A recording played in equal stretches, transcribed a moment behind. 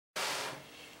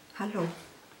Hallo,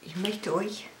 ich möchte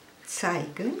euch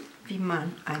zeigen, wie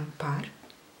man ein paar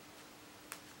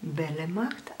Bälle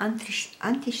macht,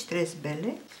 Anti-Stress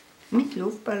Bälle mit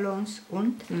Luftballons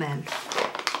und Mehl.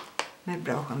 Mehr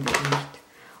brauchen wir nicht.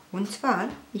 Und zwar,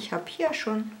 ich habe hier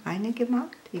schon eine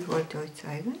gemacht, ich wollte euch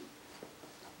zeigen.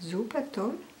 Super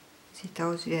toll, sieht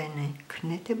aus wie eine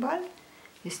Knetball,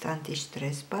 ist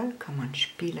Anti-Stress-Ball, kann man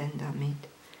spielen damit,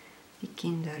 die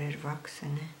Kinder,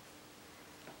 Erwachsene.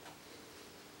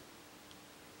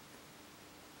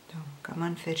 So, kann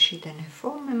man verschiedene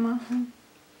Formen machen,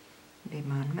 wie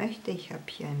man möchte. Ich habe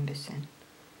hier ein bisschen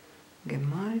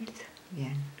gemalt, wie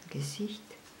ein Gesicht.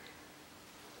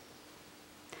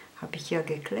 Habe ich hier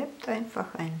geklebt,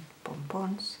 einfach ein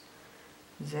Bonbons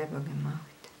selber gemacht.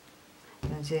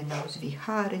 Dann sehen aus wie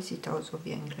Haare, sieht aus so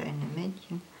wie ein kleines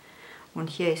Mädchen. Und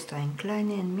hier ist ein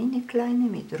mini-kleine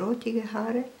mit rotigen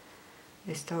Haare.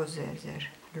 Ist auch sehr, sehr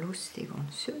lustig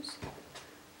und süß.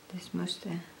 Das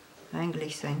müsste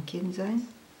eigentlich sein Kind sein.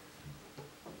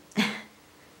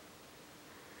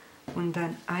 Und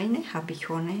dann eine habe ich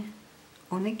ohne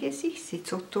Gesicht. Sieht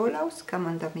so toll aus, kann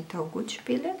man damit auch gut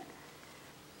spielen.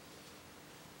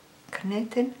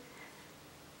 Kneten,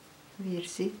 wie ihr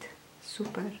seht,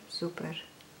 super, super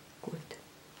gut.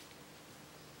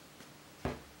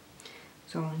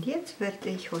 So, und jetzt werde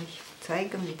ich euch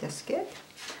zeigen, wie das geht.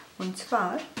 Und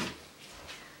zwar,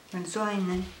 wenn so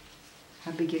eine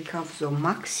habe ich gekauft, so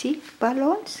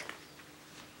Maxi-Ballons.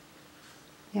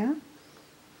 Ja.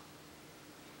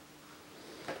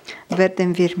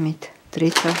 Werden wir mit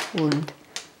Tritter und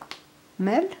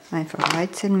Mehl, einfach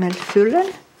Weizenmehl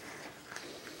füllen.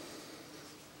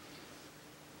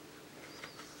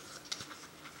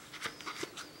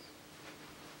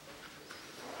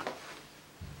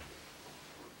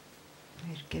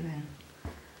 Wir geben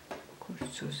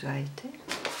kurz zur Seite.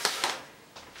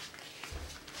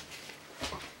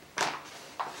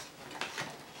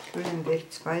 Füllen wir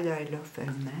 2-3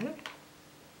 Löffel Mehl.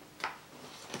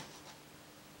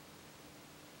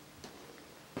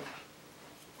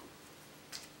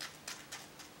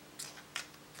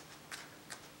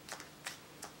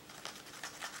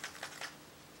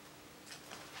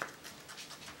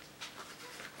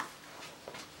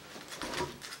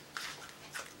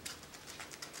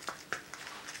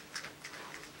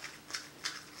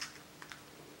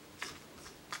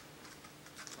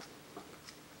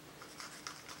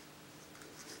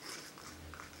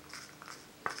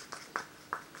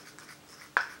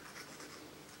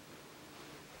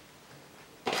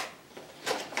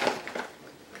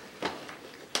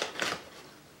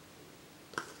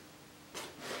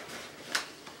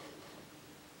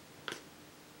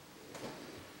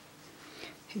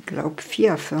 Ich glaube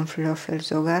 4-5 Löffel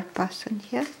sogar passen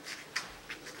hier.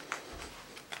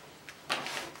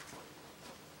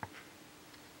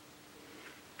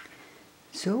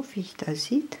 So wie ich das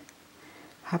sieht,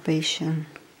 habe ich schon,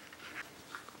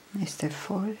 ist er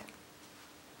voll.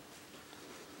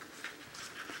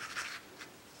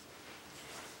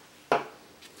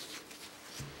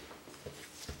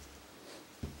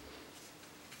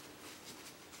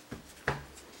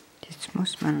 Jetzt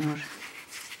muss man nur.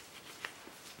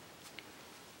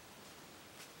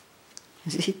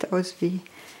 Sieht aus wie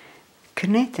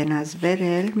Kneten, als wäre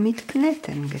er mit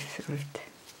Kneten gefüllt.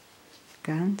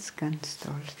 Ganz, ganz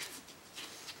toll.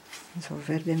 So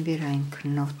werden wir einen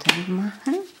Knoten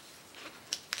machen.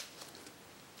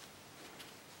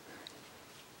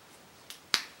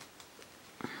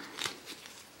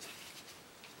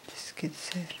 Das geht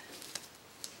sehr.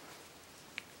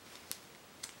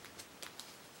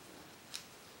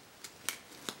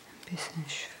 Ein bisschen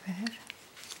schwer.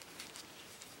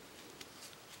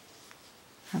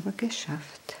 Aber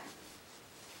geschafft.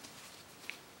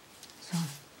 So,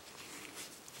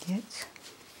 jetzt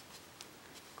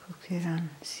guckt ihr an,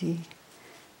 sie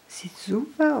sieht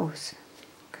super aus.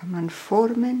 Kann man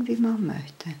formen, wie man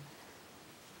möchte.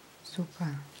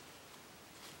 Super.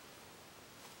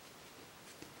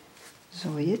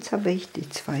 So, jetzt habe ich die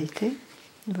zweite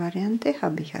Variante,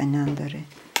 habe ich eine andere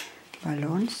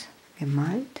Ballons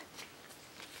gemalt.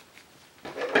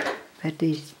 Werde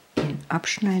ich ihn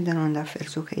abschneiden und da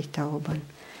versuche ich da oben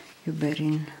über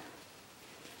ihn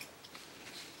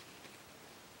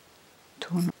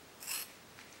tun.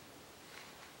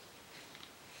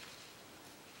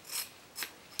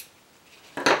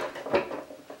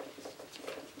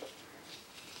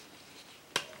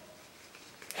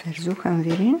 Versuchen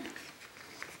wir ihn.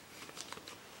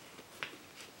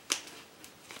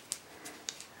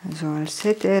 Also als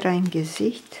hätte er ein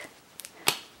Gesicht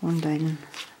und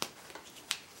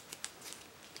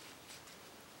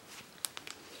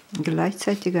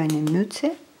gleichzeitig eine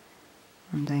Mütze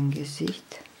und ein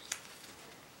Gesicht.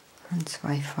 und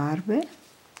 2 Farben.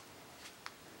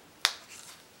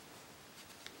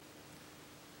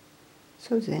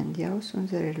 So sehen die aus,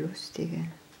 unsere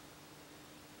lustigen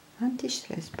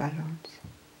Anti-Stress-Ballons.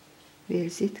 Wie ihr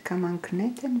seht, kann man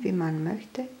kneten, wie man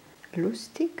möchte.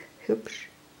 Lustig, hübsch.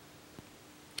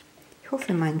 Ich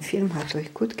hoffe, mein Film hat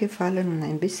euch gut gefallen und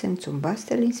ein bisschen zum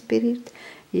Basteln inspiriert.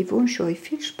 Ich wünsche euch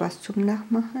viel Spaß zum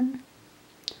Nachmachen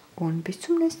und bis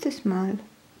zum nächsten Mal.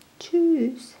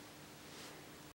 Tschüss!